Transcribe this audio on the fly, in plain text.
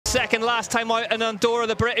second last time out in enduro.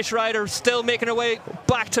 The British rider still making her way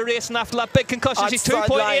back to racing after that big concussion. She's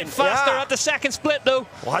 2.8 faster at the second split though.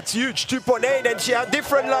 Well, that's huge, 2.8, and she had a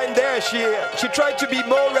different line there. She tried to be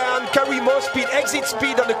more round, carry more speed. Exit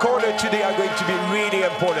speed on the corner today are going to be really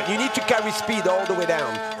important. You need to carry speed all the way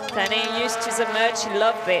down. Tahnee used to submerge, she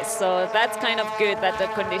loved this, so that's kind of good that the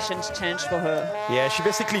conditions changed for her. Yeah, she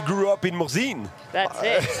basically grew up in Morzine. That's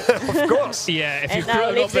it. Of course. Yeah, if And you've now grown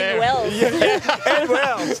up lives in there. Wales. Yeah, and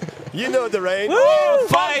Wales. You know the rain. Woo!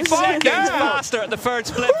 5 Far seconds down. faster at the third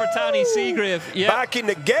split for Tahnee Seagrave. Yeah. Back in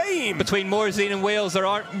the game. Between Morzine and Wales, there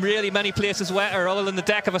aren't really many places wetter other than the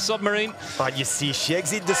deck of a submarine. But you see, she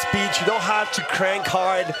exits the speed. She don't have to crank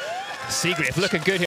hard. Seagrave looking good here.